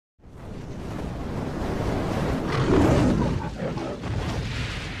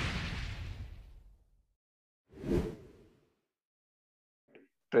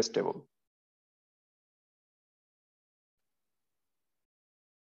trace table.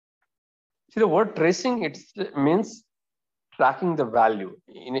 See, the word tracing, it means tracking the value.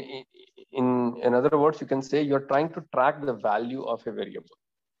 In other words, you can say you're trying to track the value of a variable.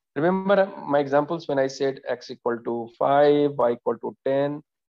 Remember my examples when I said x equal to 5, y equal to 10,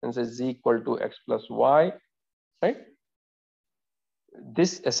 and say z equal to x plus y, right?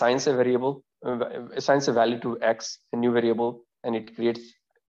 This assigns a variable, assigns a value to x, a new variable, and it creates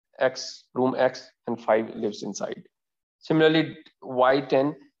x, room x, and 5 lives inside. Similarly,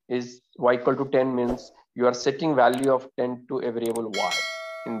 y10 is y equal to 10 means you are setting value of 10 to a variable y.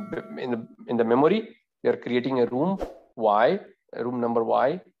 In the memory, you are creating a room y, a room number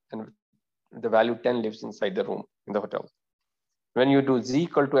y, and the value 10 lives inside the room in the hotel. When you do z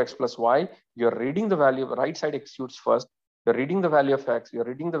equal to x plus y, you're reading the value, right side executes first, you're reading the value of x, you're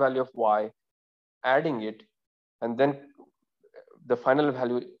reading the value of y, adding it, and then the final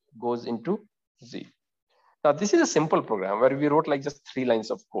value goes into z. Now, this is a simple program where we wrote like just 3 lines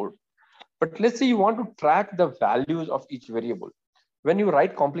of code. But let's say you want to track the values of each variable. When you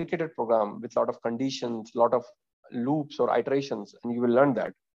write complicated program with a lot of conditions, a lot of loops or iterations, and you will learn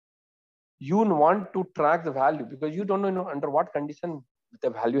that, you want to track the value because you don't know under what condition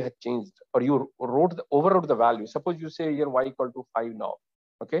the value had changed, or you overwrote the value. Suppose you say your y equal to 5 now,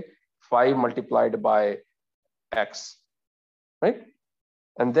 okay? 5 multiplied by x, right?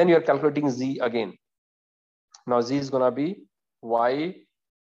 And then you're calculating z again. Now z is gonna be y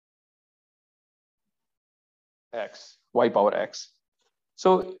power x.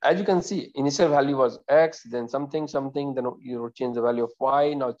 So as you can see, initial value was x, then something, then you change the value of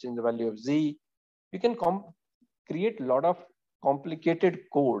y, now change the value of z. You can create a lot of complicated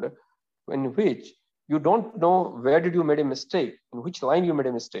code in which you don't know where did you made a mistake, in which line you made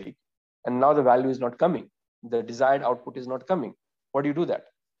a mistake, and now the value is not coming. The desired output is not coming. What do you do that?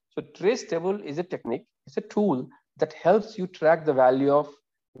 So trace table is a technique, it's a tool that helps you track the value of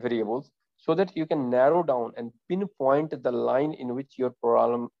variables so that you can narrow down and pinpoint the line in which your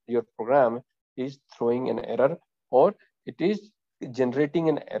program is throwing an error or it is generating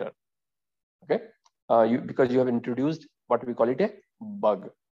an error. Okay, because you have introduced what we call it a bug.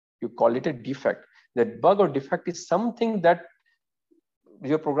 You call it a defect. That bug or defect is something that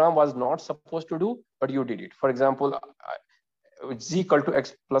your program was not supposed to do, but you did it. For example, z equal to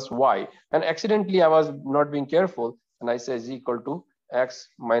x plus y, and accidentally I was not being careful, and I say z equal to x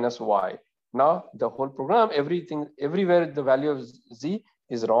minus y. Now the whole program, everywhere the value of z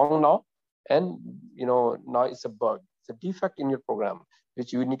is wrong now, and now it's a bug. It's a defect in your program,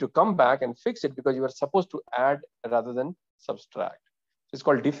 which you need to come back and fix it because you are supposed to add rather than subtract. So it's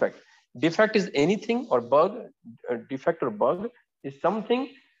called defect. Defect is anything, or bug, defect or bug is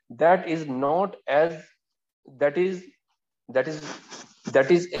something that is not as that is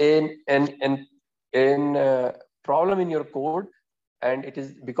an problem in your code, and it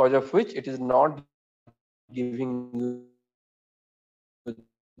is because of which it is not giving you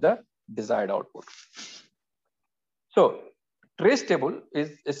the desired output. So trace table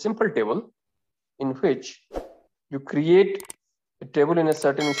is a simple table in which you create a table in a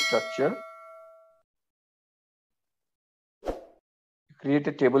certain structure. You create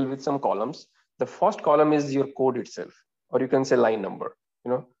a table with some columns. The first column is your code itself, or you can say line number.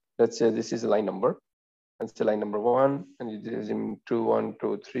 Let's say this is a line number, and say line number 1, and it is in 2, 1,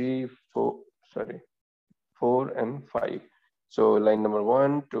 2, 3, 4. Sorry, 4 and 5. So line number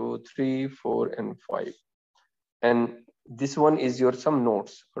 1, 2, 3, 4, and 5. And this one is your some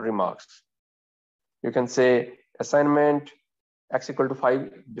notes or remarks. You can say assignment x equal to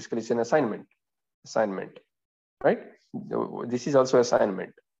 5. Basically, it's an assignment, right? This is also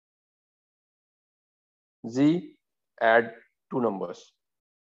assignment. Z, add 2 numbers.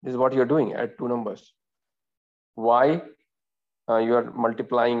 This is what you're doing, add 2 numbers. Y, you are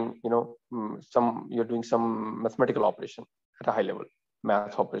multiplying, you're doing some mathematical operation at a high level,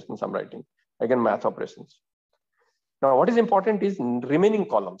 math operations I'm writing. Again, math operations. Now, what is important is remaining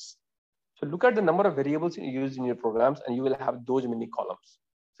columns. So look at the number of variables you use in your programs, and you will have those many columns.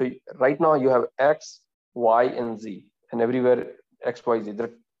 So right now you have x, y, and z, and everywhere x, y, z.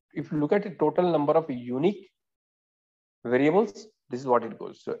 If you look at the total number of unique variables, this is what it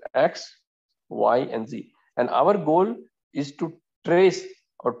goes. So x, y, and z. And our goal is to trace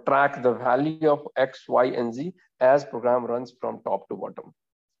or track the value of x, y, and z as program runs from top to bottom.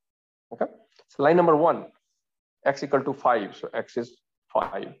 Okay. So line number 1, x equal to 5. So x is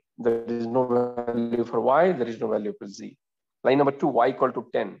 5. There is no value for y. There is no value for z. Line number 2, y equal to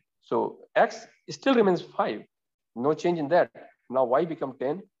 10. So x still remains 5. No change in that. Now y become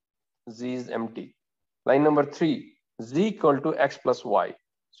 10. Z is empty. Line number 3, z equal to x plus y.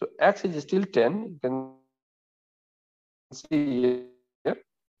 So X is still 10. You can see here,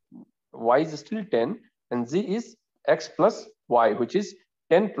 Y is still 10, and Z is X plus Y, which is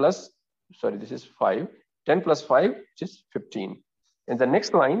 10 plus, sorry, this is 5, 10 plus 5, which is 15. In the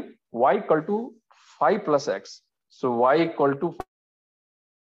next line, Y equal to 5 plus X. So Y equal to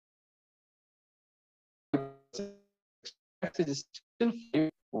 5 plus X is still 5,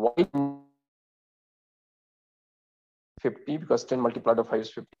 Y 50, because 10 multiplied by 5 is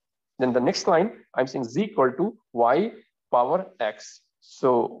 50. Then the next line, I'm saying Z equal to Y power X.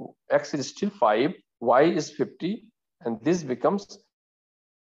 So X is still 5, Y is 50, and this becomes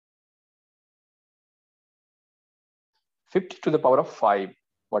 50 to the power of 5,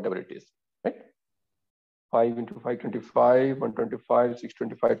 whatever it is, right? 5 into 5, 25, 125,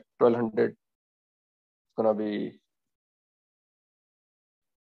 625, 1200. It's gonna be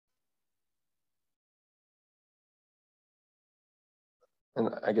and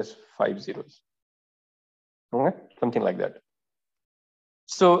I guess 5 zeros. Okay, something like that.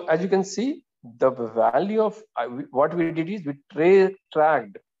 So as you can see, the value of what we did is we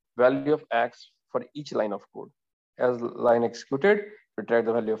tracked value of X for each line of code. As line executed, we track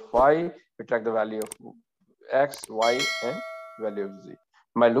the value of Y, we track the value of X, Y, and value of Z.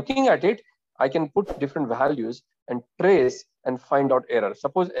 By looking at it, I can put different values and trace and find out error.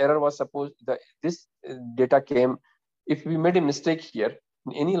 Suppose error was, this data came, if we made a mistake here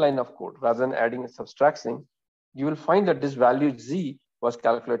in any line of code, rather than adding and subtracting, you will find that this value Z was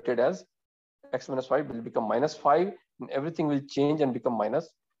calculated as X minus 5 will become minus 5, and everything will change and become minus.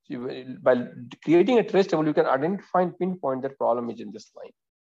 So by creating a trace table, you can identify and pinpoint that problem is in this line.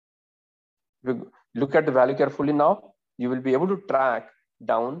 If you look at the value carefully now, you will be able to track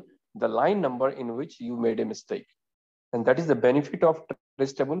down the line number in which you made a mistake. And that is the benefit of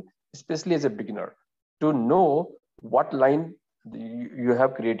trace table, especially as a beginner, to know what line you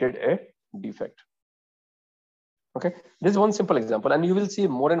have created a defect. Okay, this is one simple example, and you will see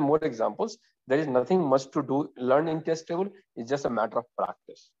more and more examples. There is nothing much to do. Learn in test table is just a matter of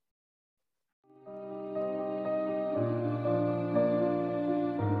practice.